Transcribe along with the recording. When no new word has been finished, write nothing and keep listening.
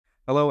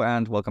Hello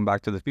and welcome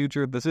back to the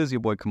future. This is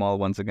your boy Kamal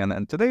once again,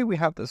 and today we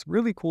have this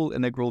really cool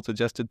integral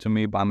suggested to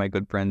me by my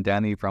good friend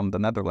Danny from the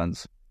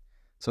Netherlands.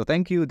 So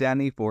thank you,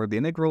 Danny, for the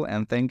integral,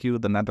 and thank you,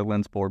 the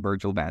Netherlands, for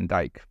Virgil van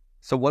Dijk.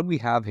 So what we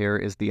have here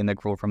is the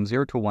integral from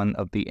 0 to 1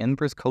 of the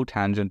inverse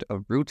cotangent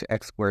of root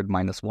x squared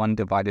minus 1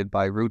 divided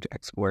by root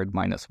x squared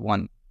minus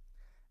 1.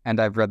 And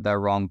I've read that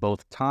wrong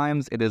both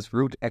times. It is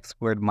root x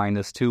squared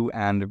minus 2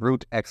 and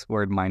root x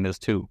squared minus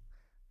 2.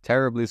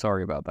 Terribly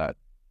sorry about that.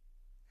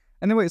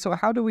 Anyway, so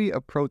how do we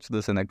approach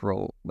this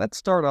integral? Let's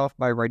start off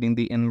by writing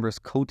the inverse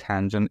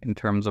cotangent in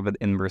terms of an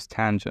inverse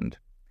tangent.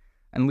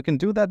 And we can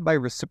do that by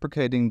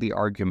reciprocating the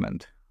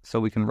argument. So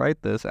we can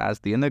write this as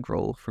the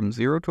integral from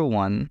 0 to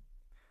 1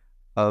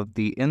 of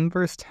the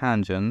inverse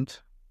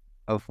tangent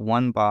of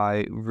 1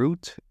 by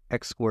root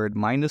x squared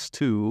minus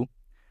 2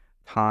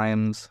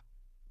 times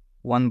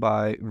 1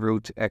 by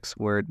root x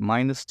squared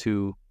minus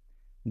 2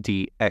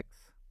 dx.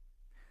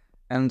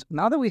 And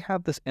now that we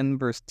have this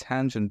inverse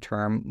tangent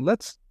term,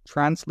 let's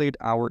translate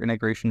our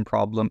integration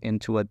problem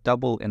into a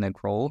double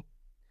integral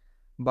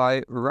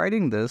by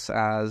writing this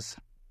as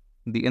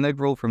the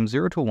integral from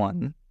 0 to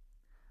 1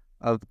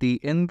 of the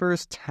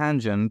inverse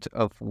tangent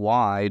of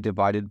y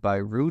divided by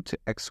root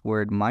x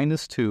squared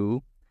minus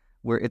 2,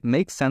 where it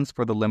makes sense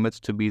for the limits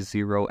to be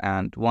 0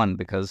 and 1,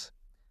 because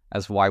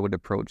as y would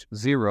approach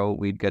 0,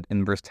 we'd get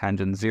inverse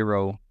tangent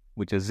 0,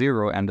 which is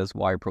 0, and as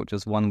y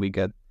approaches 1, we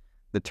get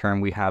the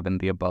term we have in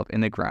the above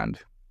integrand,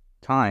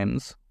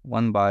 times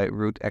 1 by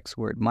root x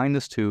squared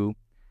minus 2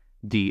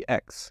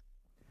 dx.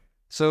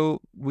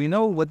 So we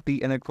know what the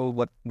integral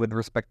with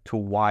respect to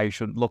y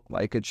should look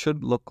like. It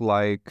should look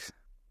like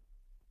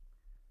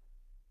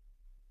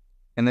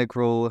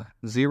integral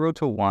 0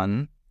 to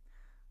 1.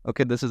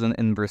 Okay, this is an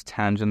inverse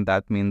tangent.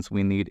 That means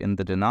we need in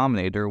the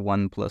denominator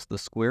 1 plus the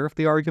square of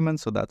the argument.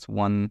 So that's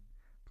 1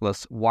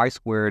 plus y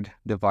squared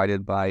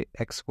divided by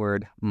x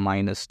squared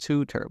minus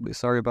 2. Terribly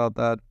sorry about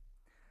that.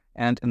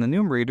 And in the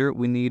numerator,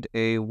 we need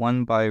a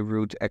 1 by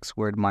root x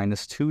squared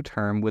minus 2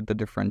 term with the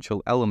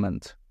differential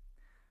element.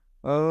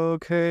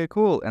 Okay,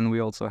 cool. And we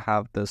also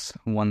have this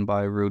 1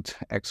 by root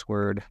x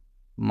squared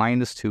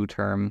minus 2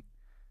 term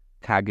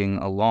tagging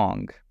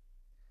along.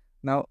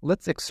 Now,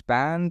 let's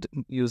expand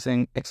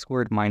using x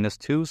squared minus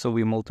 2. So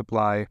we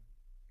multiply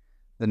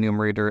the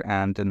numerator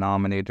and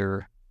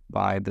denominator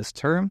by this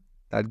term.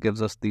 That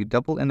gives us the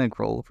double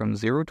integral from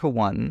 0 to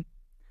 1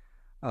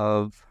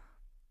 of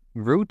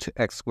root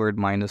x squared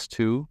minus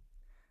 2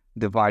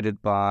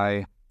 divided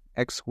by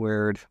x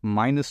squared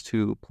minus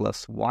 2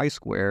 plus y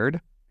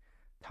squared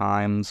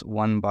times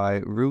 1 by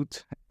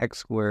root x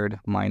squared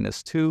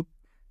minus 2.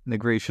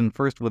 Integration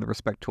first with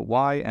respect to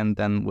y and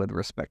then with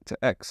respect to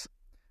x.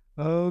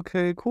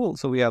 Okay, cool.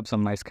 So we have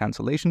some nice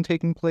cancellation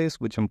taking place,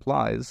 which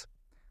implies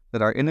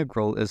that our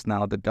integral is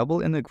now the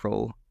double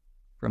integral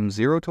from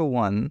 0 to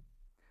 1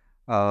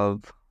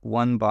 of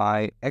 1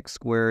 by x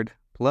squared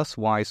plus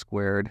y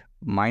squared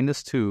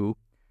minus 2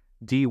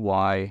 dy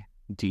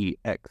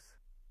dx.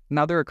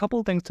 Now, there are a couple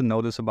of things to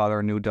notice about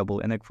our new double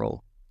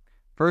integral.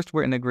 First,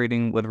 we're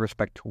integrating with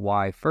respect to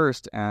y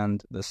first,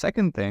 and the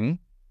second thing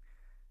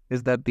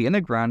is that the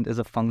integrand is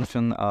a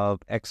function of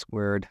x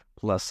squared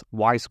plus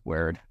y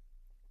squared.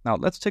 Now,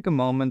 let's take a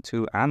moment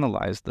to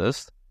analyze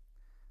this.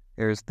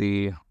 Here's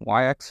the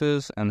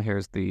y-axis, and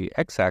here's the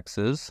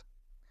x-axis.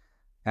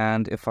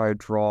 And if I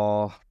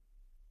draw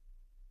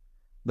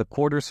the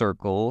quarter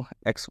circle,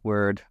 x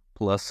squared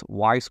plus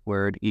y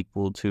squared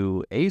equal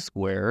to a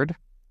squared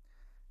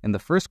in the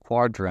first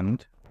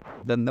quadrant,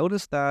 then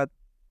notice that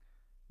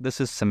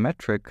this is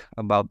symmetric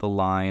about the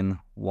line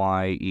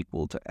y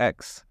equal to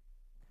x.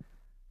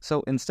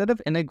 So instead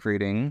of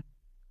integrating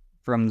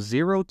from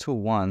 0 to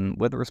 1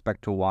 with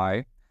respect to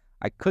y,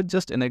 I could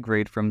just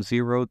integrate from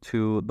 0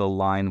 to the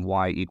line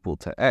y equal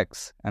to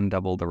x and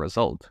double the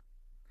result.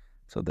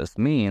 So this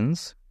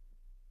means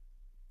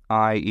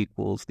I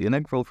equals the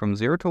integral from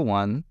 0 to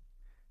 1,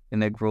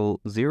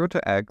 integral 0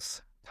 to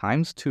x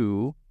times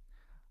 2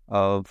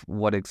 of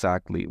what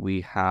exactly?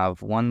 We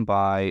have 1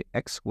 by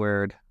x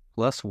squared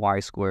plus y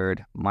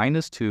squared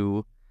minus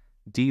 2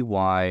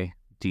 dy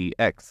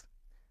dx,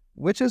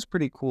 which is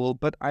pretty cool,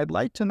 but I'd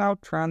like to now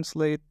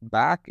translate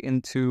back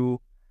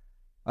into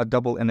a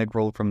double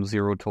integral from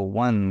 0 to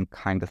 1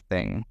 kind of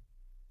thing.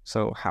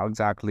 So how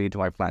exactly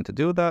do I plan to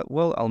do that?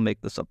 Well, I'll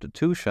make the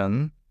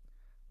substitution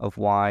of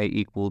y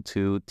equal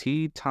to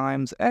t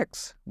times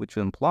x, which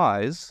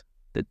implies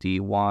that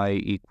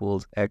dy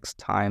equals x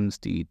times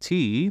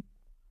dt.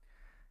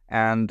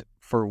 And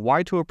for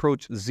y to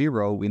approach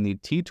 0, we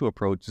need t to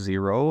approach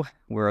 0,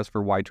 whereas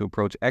for y to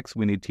approach x,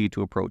 we need t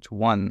to approach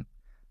 1.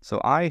 So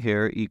I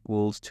here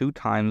equals 2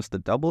 times the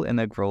double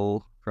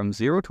integral from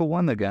 0 to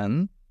 1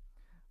 again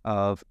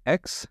of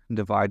x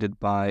divided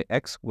by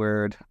x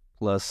squared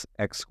plus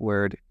x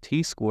squared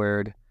t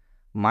squared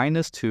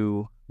minus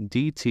 2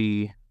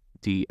 dt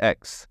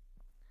dx.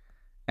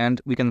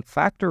 And we can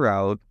factor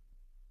out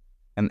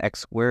an x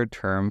squared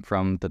term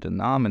from the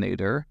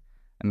denominator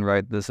and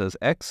write this as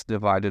x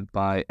divided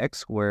by x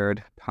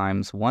squared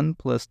times 1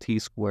 plus t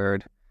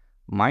squared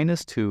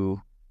minus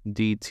 2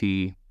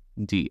 dt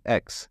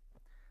dx.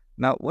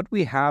 Now, what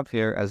we have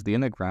here as the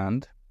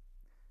integrand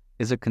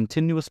is a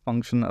continuous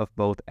function of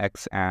both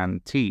x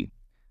and t.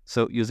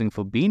 So using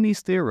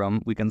Fubini's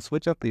theorem, we can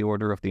switch up the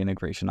order of the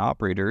integration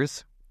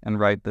operators and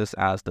write this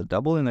as the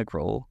double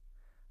integral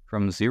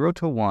from 0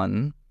 to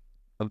 1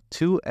 of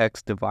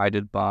 2x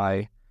divided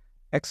by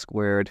x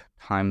squared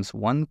times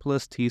 1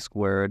 plus t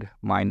squared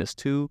minus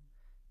 2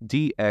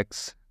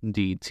 dx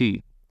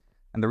dt.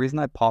 And the reason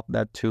I popped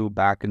that 2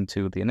 back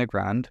into the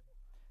integrand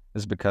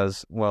is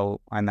because,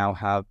 well, I now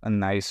have a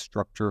nice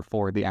structure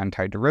for the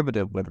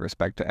antiderivative with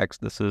respect to x.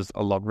 This is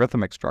a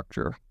logarithmic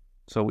structure.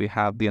 So we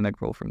have the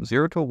integral from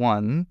 0 to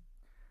 1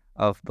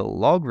 of the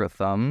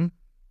logarithm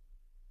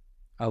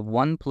of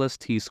 1 plus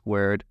t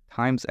squared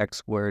times x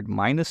squared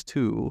minus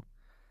 2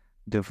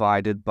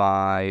 divided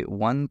by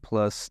 1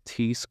 plus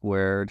t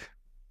squared,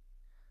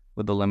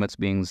 with the limits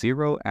being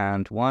 0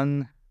 and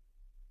 1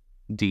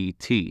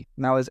 dt.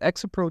 Now, as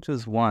x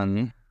approaches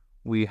 1,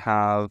 we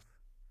have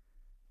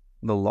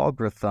the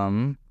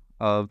logarithm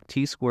of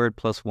t squared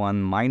plus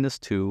 1 minus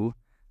 2,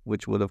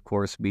 which would, of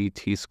course, be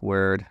t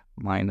squared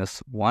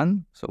minus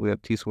 1. So we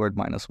have t squared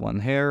minus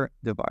 1 here,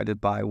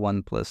 divided by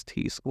 1 plus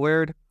t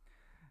squared.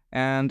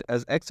 And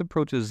as x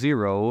approaches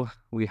 0,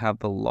 we have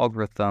the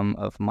logarithm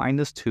of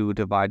minus 2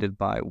 divided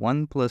by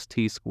 1 plus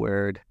t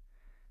squared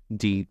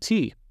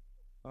dt.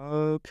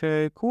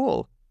 Okay,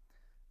 cool.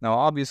 Now,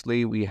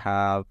 obviously, we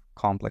have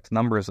complex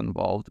numbers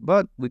involved,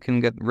 but we can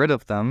get rid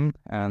of them,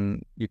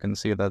 and you can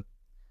see that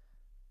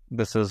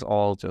this is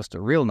all just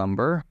a real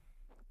number.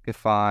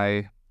 If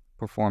I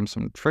perform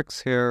some tricks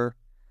here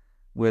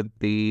with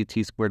the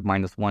t squared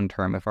minus 1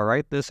 term, if I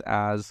write this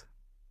as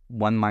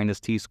 1 minus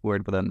t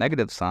squared with a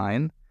negative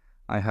sign,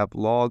 I have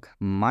log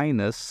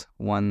minus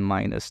 1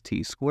 minus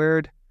t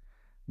squared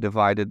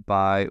divided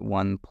by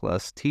 1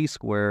 plus t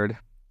squared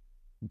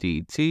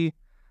dt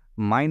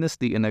minus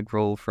the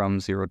integral from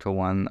 0 to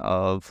 1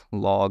 of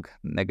log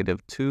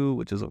negative 2,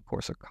 which is, of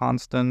course, a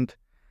constant,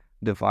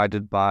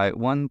 divided by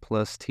 1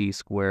 plus t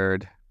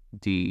squared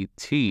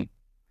dt.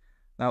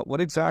 Now,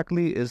 what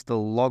exactly is the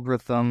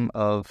logarithm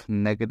of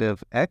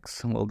negative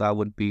x? Well, that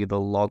would be the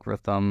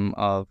logarithm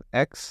of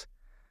x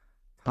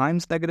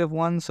times negative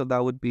 1, so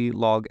that would be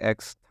log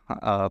x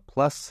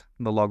plus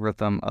the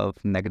logarithm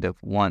of negative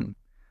 1.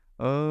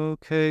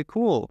 Okay,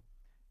 cool.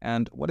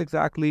 And what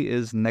exactly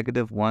is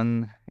negative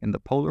 1 in the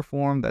polar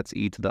form? That's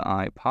e to the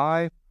I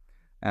pi,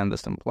 and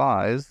this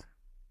implies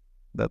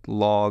that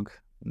log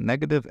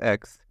negative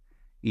x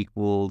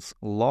equals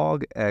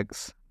log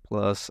x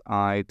plus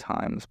I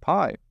times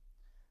pi.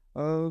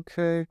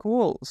 Okay,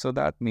 cool. So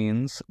that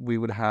means we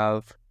would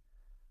have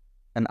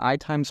an I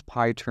times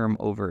pi term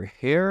over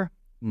here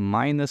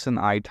minus an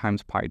I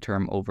times pi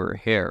term over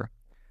here.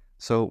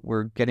 So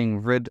we're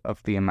getting rid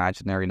of the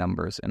imaginary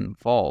numbers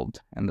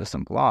involved, and this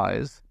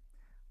implies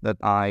that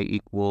I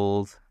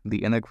equals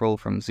the integral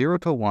from 0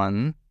 to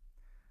 1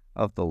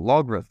 of the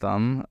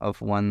logarithm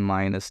of 1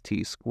 minus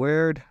t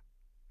squared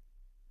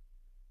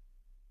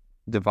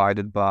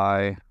divided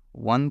by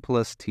 1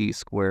 plus t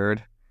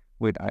squared.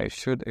 Wait, I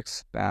should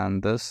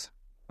expand this.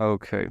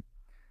 Okay.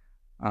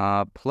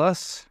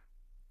 Plus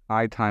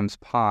I times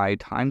pi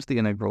times the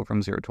integral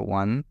from 0 to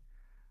 1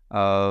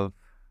 of,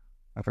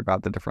 I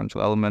forgot the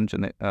differential element,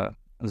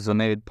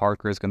 Zunaid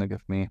Parker is going to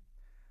give me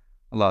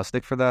a lot of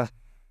stick for that.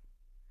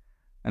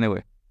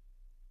 Anyway,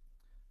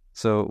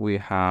 so we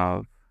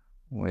have,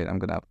 wait, I'm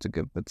going to have to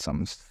give it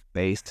some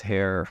space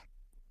here.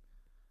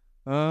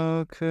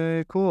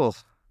 Okay, cool.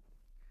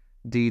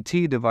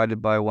 dt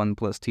divided by 1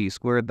 plus t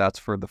squared, that's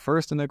for the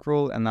first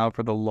integral. And now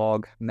for the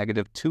log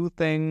negative 2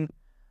 thing,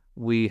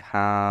 we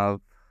have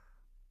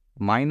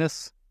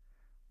minus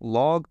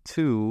log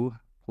 2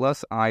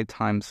 plus I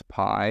times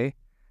pi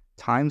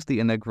times the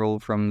integral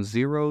from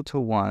 0 to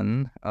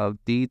 1 of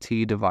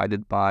dt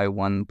divided by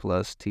 1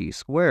 plus t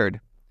squared.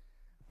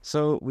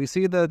 So we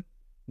see that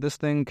this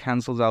thing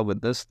cancels out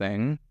with this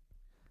thing,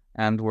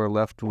 and we're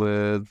left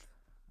with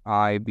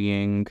I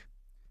being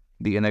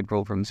the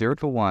integral from 0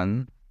 to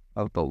 1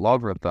 of the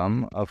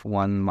logarithm of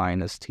 1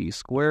 minus t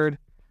squared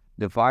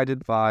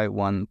divided by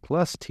 1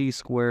 plus t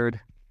squared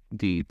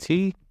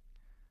dt.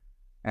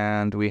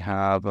 And we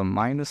have a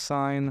minus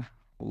sign,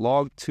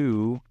 log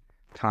 2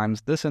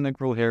 times this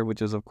integral here,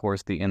 which is, of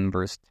course, the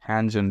inverse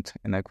tangent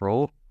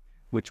integral,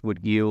 which would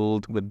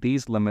yield, with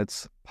these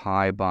limits,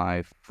 pi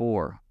by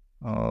 4.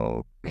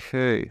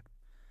 Okay,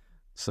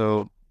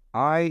 so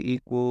I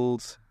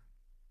equals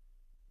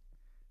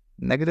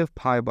negative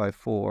pi by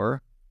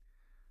 4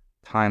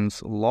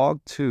 times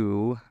log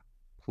 2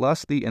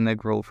 plus the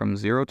integral from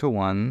 0 to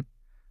 1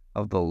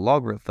 of the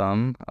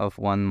logarithm of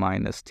 1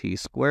 minus t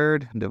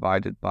squared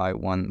divided by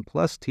 1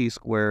 plus t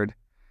squared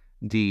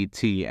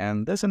dt.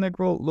 And this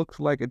integral looks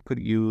like it could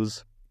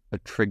use a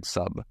trig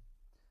sub.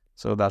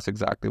 So that's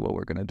exactly what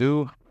we're going to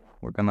do.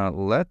 We're going to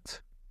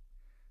let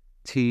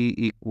t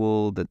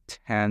equal the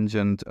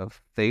tangent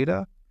of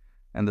theta,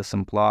 and this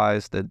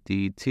implies that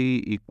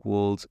dt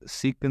equals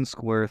secant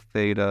square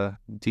theta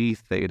d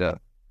theta.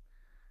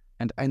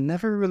 And I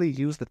never really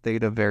use the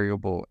theta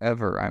variable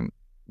ever. I'm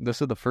This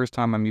is the first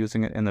time I'm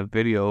using it in a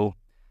video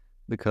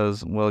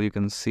because, well, you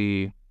can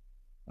see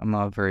I'm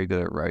not very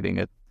good at writing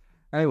it.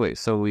 Anyway,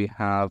 so we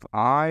have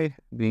I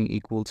being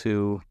equal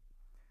to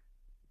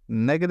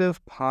negative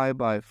pi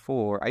by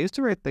 4. I used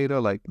to write theta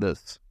like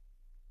this.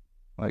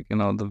 Like, you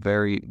know, the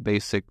very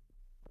basic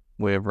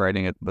way of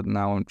writing it, but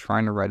now I'm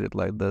trying to write it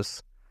like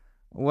this.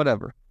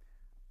 Whatever.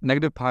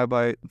 Negative pi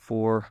by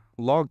 4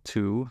 log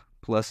 2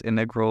 plus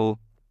integral.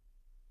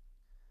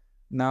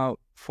 Now,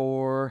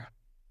 for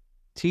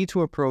t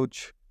to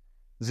approach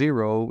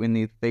 0, we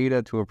need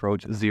theta to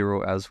approach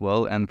 0 as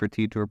well. And for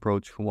t to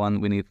approach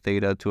 1, we need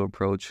theta to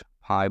approach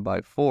pi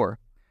by 4.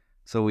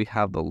 So we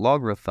have the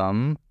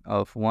logarithm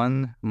of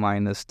 1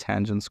 minus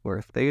tangent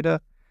square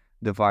theta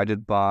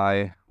divided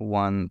by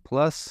 1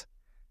 plus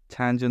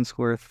tangent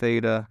square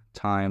theta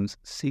times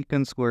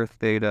secant square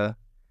theta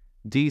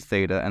d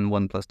theta, and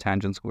 1 plus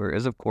tangent square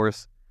is, of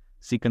course,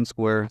 secant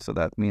square. So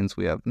that means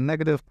we have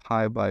negative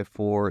pi by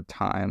 4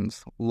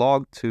 times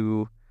log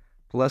 2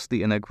 plus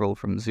the integral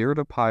from 0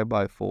 to pi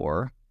by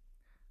 4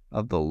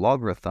 of the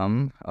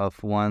logarithm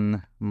of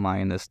 1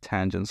 minus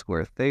tangent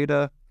square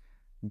theta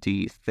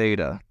d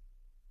theta.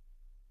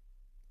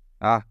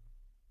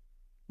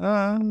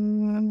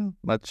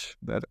 Much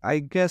better. I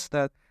guess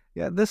that,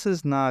 yeah, this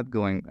is not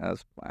going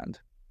as planned.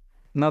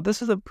 Now,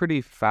 this is a pretty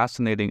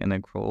fascinating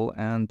integral,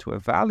 and to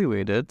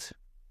evaluate it,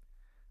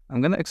 I'm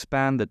going to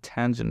expand the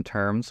tangent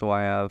term. So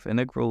I have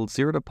integral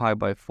 0 to pi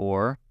by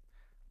 4,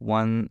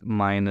 1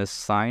 minus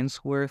sine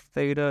square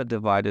theta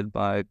divided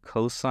by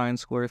cosine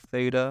square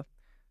theta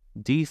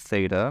d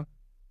theta.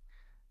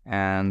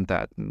 And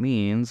that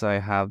means I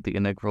have the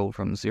integral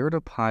from 0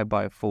 to pi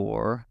by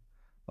 4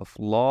 of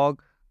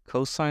log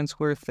cosine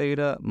square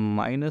theta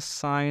minus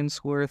sine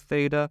square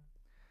theta.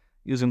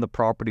 Using the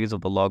properties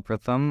of the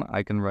logarithm,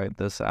 I can write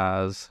this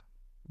as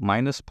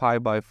minus pi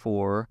by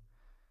 4,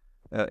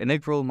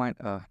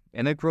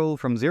 integral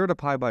from 0 to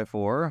pi by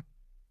 4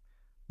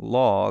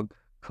 log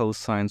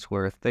cosine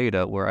square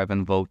theta, where I've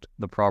invoked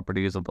the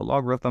properties of the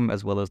logarithm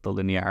as well as the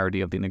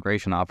linearity of the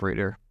integration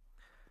operator.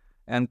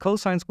 And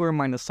cosine square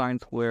minus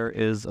sine square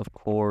is, of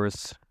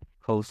course,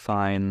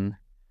 cosine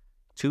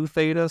 2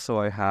 theta. So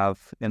I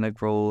have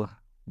integral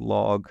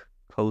log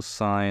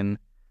cosine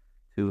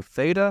 2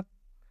 theta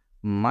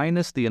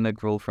minus the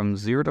integral from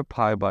 0 to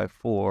pi by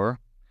 4.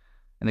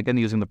 And again,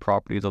 using the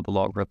properties of the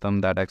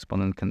logarithm, that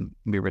exponent can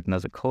be written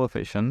as a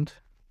coefficient,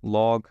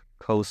 log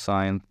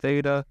cosine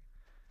theta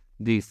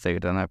d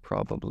theta. And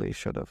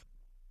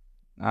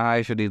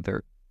I should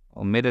either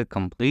omit it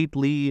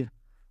completely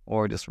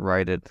or just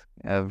write it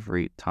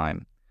every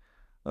time.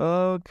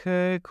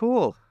 Okay,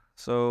 cool.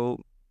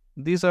 So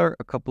these are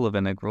a couple of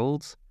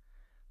integrals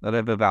that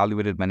I've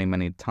evaluated many,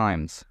 many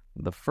times.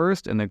 The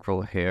first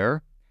integral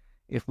here,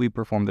 if we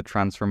perform the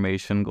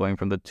transformation going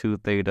from the 2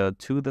 theta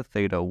to the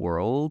theta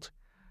world,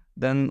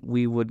 then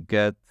we would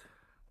get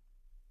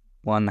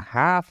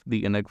 1/2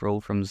 the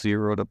integral from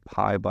 0 to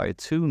pi by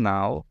 2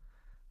 now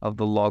of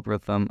the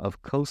logarithm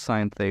of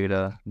cosine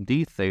theta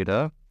d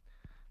theta.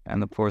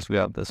 And of course, we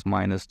have this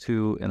minus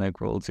 2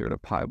 integral 0 to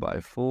pi by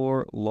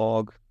 4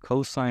 log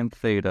cosine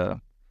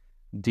theta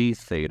d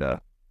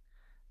theta.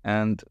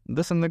 And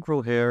this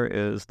integral here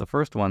is the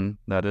first one,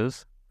 that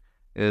is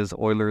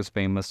Euler's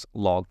famous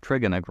log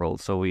trig integral.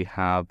 So we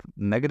have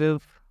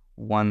negative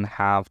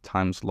 1/2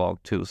 times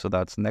log 2. So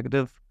that's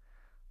negative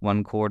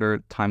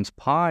 1/4 times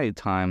pi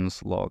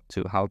times log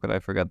 2. How could I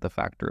forget the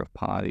factor of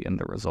pi in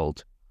the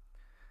result?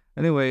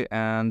 Anyway,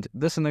 and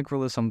this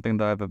integral is something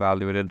that I've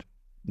evaluated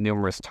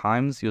numerous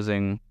times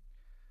using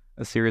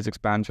a series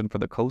expansion for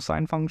the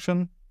cosine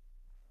function.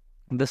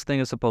 This thing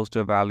is supposed to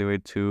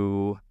evaluate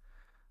to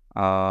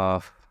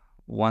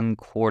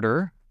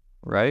 1/4,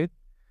 right?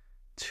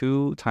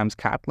 2 times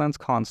Catalan's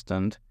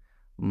constant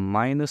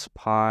minus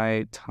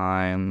pi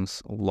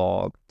times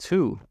log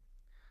 2.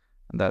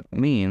 And that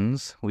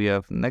means we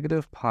have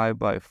negative pi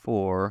by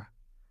 4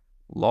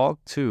 log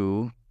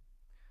 2,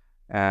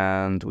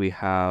 and we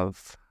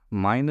have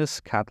minus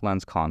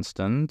Catalan's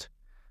constant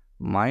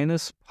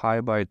minus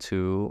pi by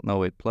 2,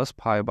 plus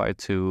pi by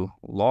 2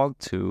 log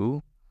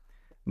 2,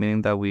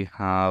 meaning that we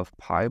have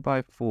pi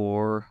by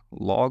 4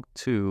 log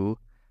 2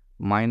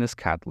 minus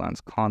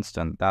Catalan's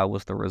constant. That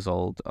was the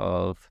result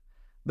of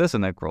this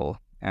integral.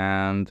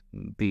 And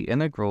the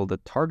integral, the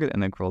target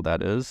integral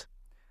that is,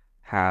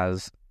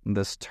 has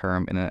this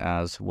term in it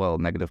as well,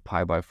 negative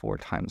pi by 4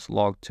 times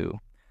log 2.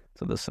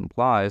 So this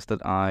implies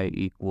that I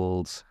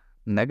equals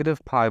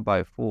negative pi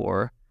by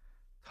 4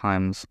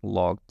 times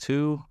log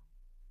 2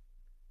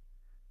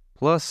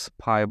 plus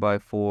pi by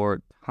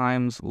 4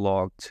 times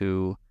log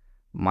 2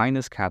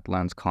 minus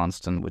Catalan's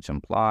constant, which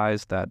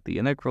implies that the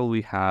integral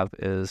we have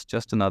is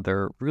just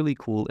another really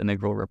cool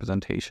integral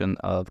representation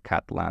of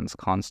Catalan's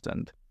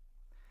constant.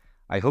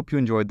 I hope you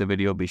enjoyed the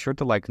video. Be sure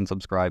to like and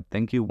subscribe.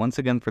 Thank you once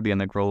again for the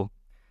integral.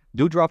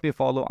 Do drop me a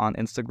follow on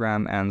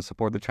Instagram and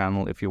support the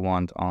channel if you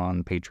want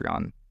on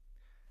Patreon.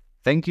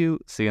 Thank you.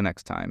 See you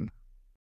next time.